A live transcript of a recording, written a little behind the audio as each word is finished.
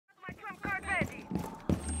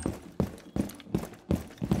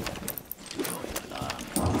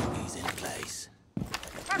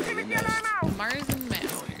Mars and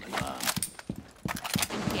Master.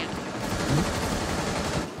 Yeah.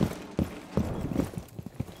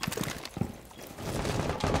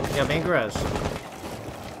 Yeah, main garage.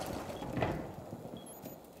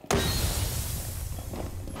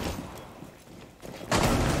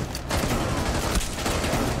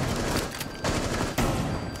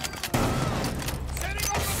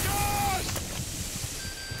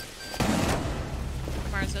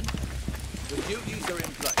 Marsden. The duties are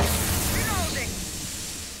in place. Reloading.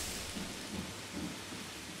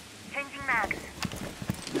 Changing mags.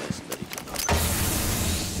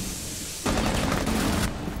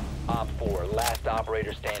 Op 4, last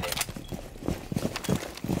operator standing.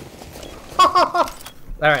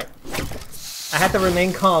 Alright. I had to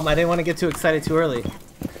remain calm. I didn't want to get too excited too early.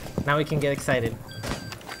 Now we can get excited.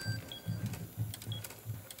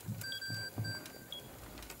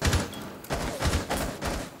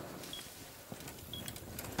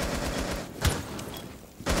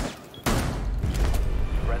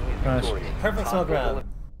 Perfect smoke round.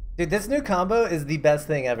 Dude, this new combo is the best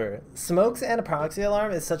thing ever. Smokes and a proxy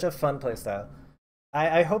alarm is such a fun playstyle.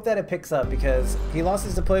 I hope that it picks up because he lost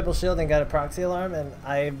his deployable shield and got a proxy alarm, and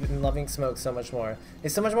I've been loving Smoke so much more.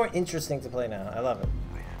 It's so much more interesting to play now. I love it.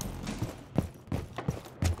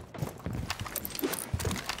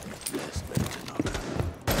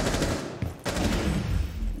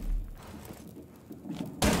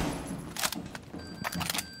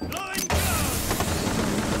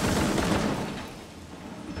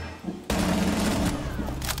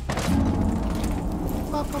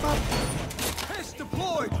 Test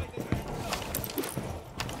deployed.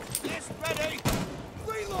 Yes, ready.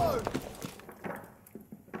 Reload.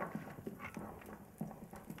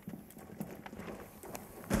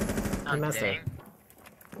 Master.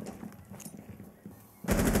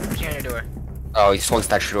 Behind your door. Oh, he swung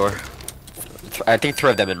statue door. I think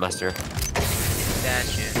 3 of them in master.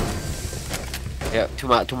 Statue. Yeah,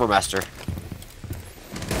 two more master.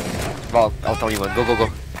 Well, I'll tell you one. Go, go, go.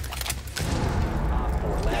 Op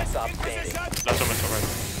 4, last op standing. Last one, right.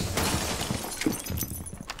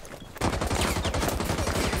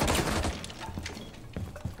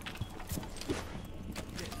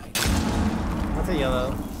 That's a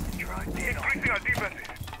yellow. Increasing our defenses.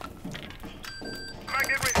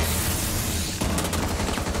 Magnet ready.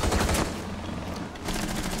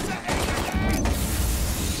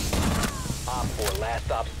 Op 4, last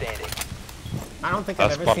stop standing. I don't think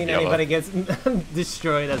That's I've ever seen yellow. anybody get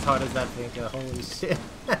destroyed as hard as that thing. Holy shit.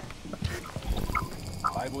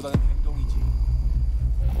 말보다는 행동이지.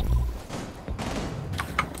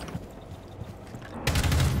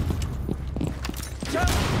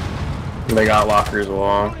 They got lockers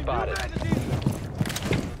along. Spotted.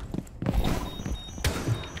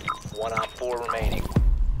 1 op 4 remaining.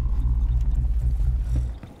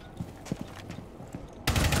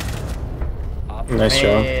 Nice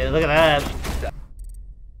job. Hey, look at that.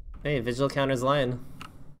 Hey, visual counter's lying.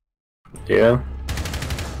 Yeah.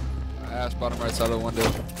 Ass bottom right side of the window.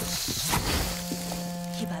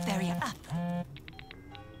 Keep our barrier up.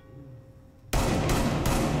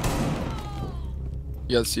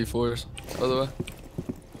 You got C4s, by the way.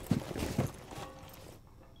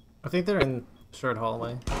 I think they're in short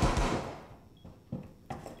hallway.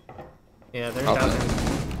 Yeah, they're in Okay.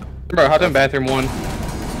 bathroom. Bro, hop in bathroom 1.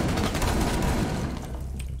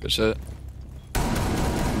 Good shit.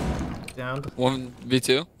 Down.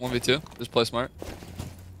 1v2. 1v2. Just play smart.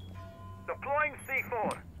 Deploying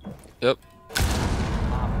C4. Yep.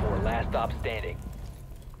 Op 4, last stop standing.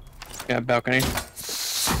 Yeah, balcony.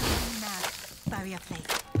 Mag. Barrier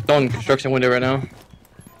placed. Don't construction window right now.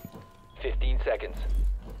 15 seconds.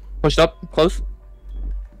 Pushed up, close.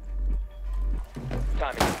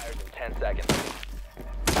 Time expires in 10 seconds.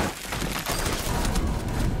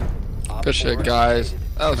 Op Good 4 shit, guys.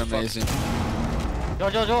 eliminated. That was amazing.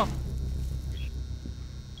 Go.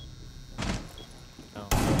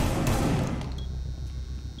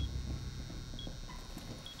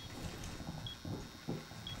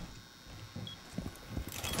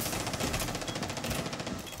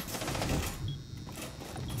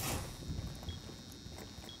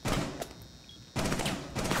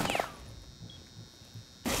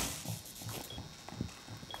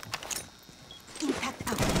 Impact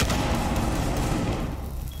out.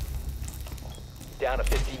 Down to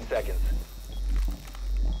 15 seconds.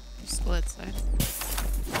 Split side.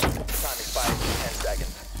 Time expires in 10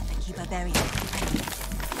 seconds. Keep our barrier. 5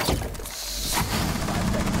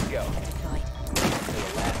 seconds to go. Deployed. To the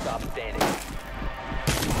last stop standing.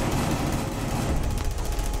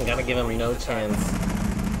 I gotta give him no chance.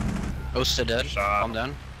 Osta dead. Shot. Calm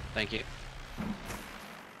down. Thank you.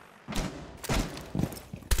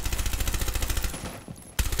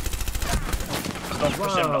 Don't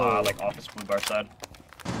push him, like office blue bar side.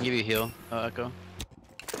 Give you a heal, Echo.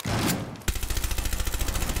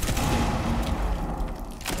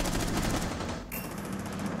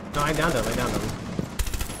 No, I downed him. I downed him.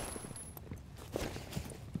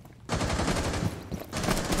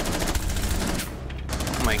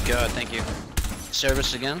 Oh my god, thank you.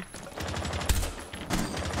 Service again.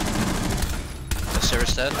 The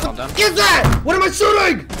service dead, all done. Get that! What am I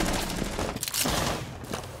shooting?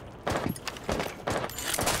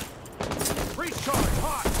 Recharge,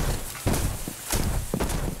 hot!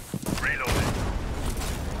 Reloading.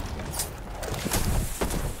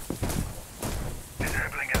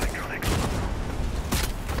 Disabling electronics.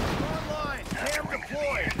 Online, cam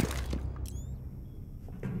deployed.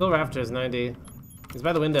 Still Raptors, 90. He's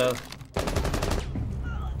by the window.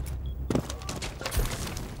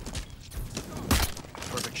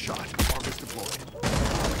 Perfect shot. Argus deployed.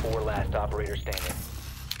 4 last operator standing.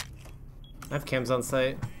 I have cams on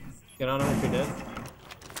site. Get on him if you're dead.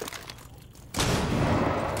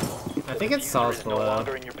 I think it's Saul's Diffuser is no below.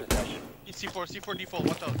 longer in your possession. C4 default,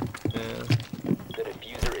 watch out. Yeah. The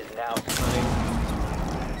diffuser is now Funny.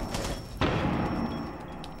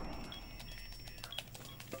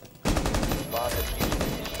 bomb diffuser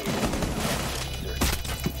initiated.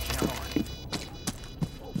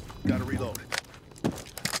 Gotta reload.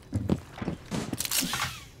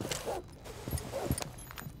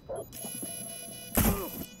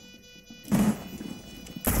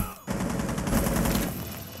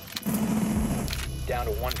 Down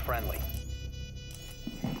to 1 friendly.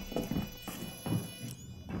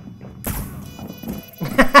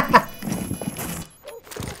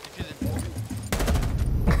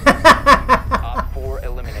 Op 4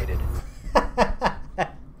 eliminated.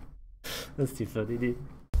 That's too funny, dude.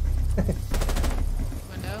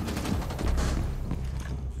 Window.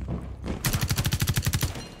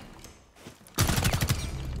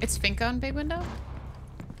 It's Finka on big window.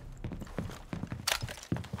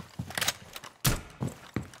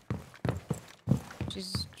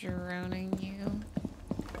 She's droning you.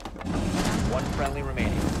 1 friendly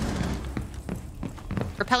remaining.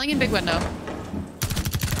 Repelling in big window.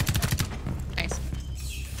 Nice.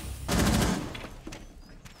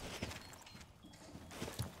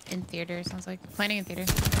 In theater, sounds like. Planning in theater.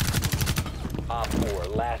 Op 4,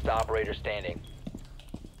 last operator standing.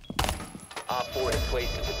 Op 4 has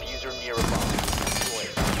placed a diffuser near a bomb. Destroy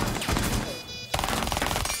it.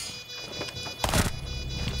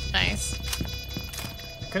 Nice.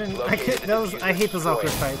 I hate those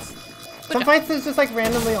awkward fights. Some fights is just like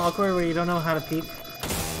randomly awkward where you don't know how to peek.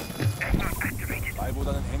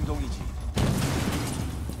 말보다는 행동이지.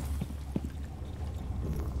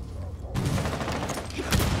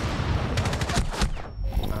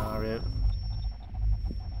 Ah, rip.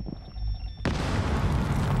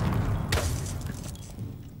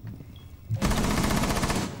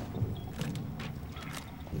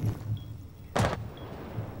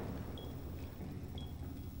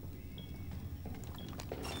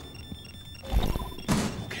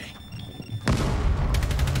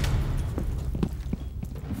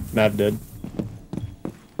 Mav dead.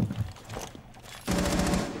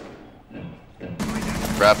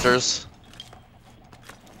 Raptors.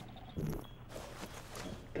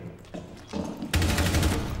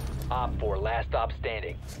 Op 4, last stop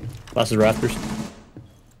standing. Last is Raptors.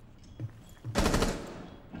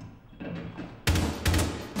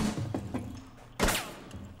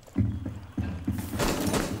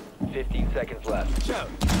 Seconds left.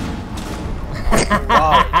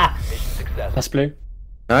 Wow. Mission successful. Last play.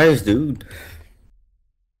 Nice, dude.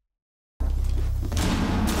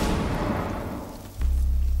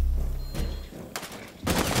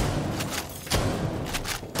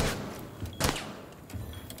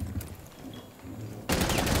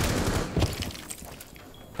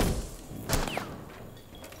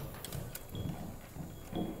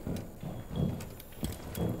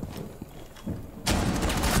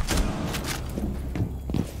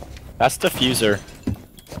 That's diffuser.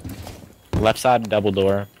 Left side double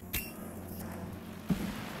door.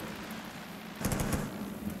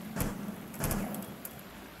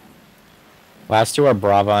 Last two are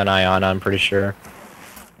Brava and Iana, I'm pretty sure.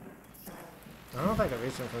 I don't know if I can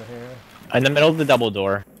reach him from here. In the middle of the double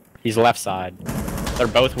door. He's left side. They're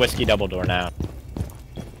both whiskey double door now.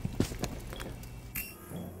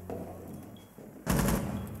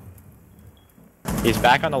 He's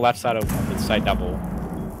back on the left side of the side double.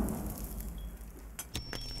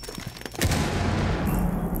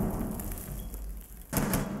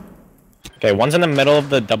 Okay, one's in the middle of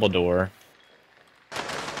the double door.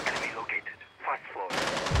 Enemy located. First floor.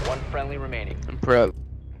 1 friendly remaining.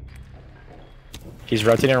 He's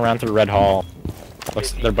rotating around through Red Hall.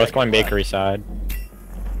 They're both going bakery side.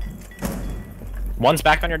 One's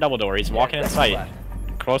back on your double door. He's walking in sight.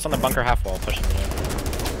 Close on the bunker half wall, pushing you.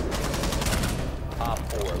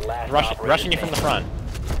 Rushing you from the front.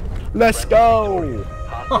 Let's go!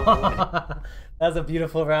 That was a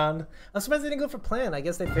beautiful round. I'm surprised they didn't go for plan. I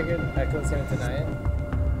guess they figured Echo was going to deny it.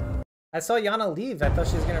 I saw Yana leave. I thought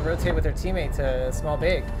she was going to rotate with her teammate to small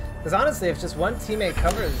bake. Because honestly, if just one teammate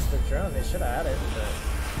covers the drone, they should have had it. But...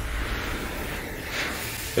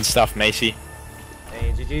 Good stuff, Macy.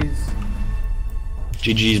 Hey, GG's.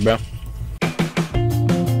 GG's, bro.